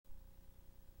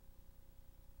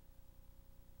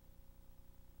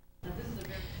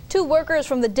Two workers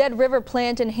from the Dead River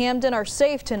plant in Hamden are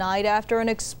safe tonight after an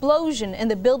explosion in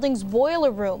the building's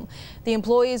boiler room. The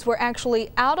employees were actually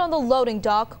out on the loading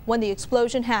dock when the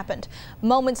explosion happened.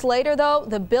 Moments later, though,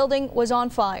 the building was on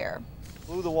fire.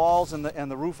 Blew the walls and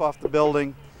the roof off the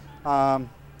building. Not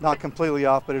completely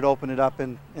off, but it opened it up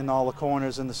in all the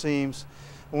corners and the seams.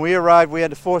 When we arrived, we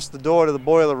had to force the door to the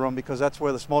boiler room because that's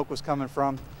where the smoke was coming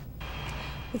from.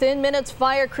 Within minutes,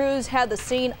 fire crews had the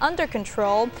scene under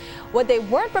control. What they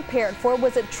weren't prepared for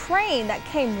was a train that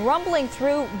came rumbling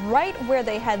through right where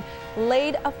they had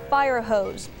laid a fire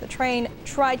hose. The train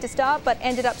tried to stop but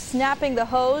ended up snapping the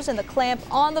hose and the clamp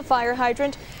on the fire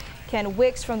hydrant. Ken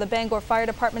Wicks from the Bangor Fire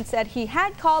Department said he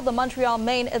had called the Montreal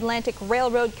Maine Atlantic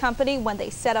Railroad Company when they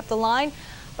set up the line,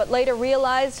 but later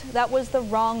realized that was the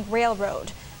wrong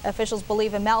railroad. Officials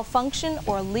believe a malfunction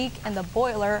or leak in the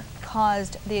boiler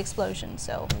caused the explosion.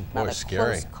 So, not a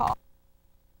close call.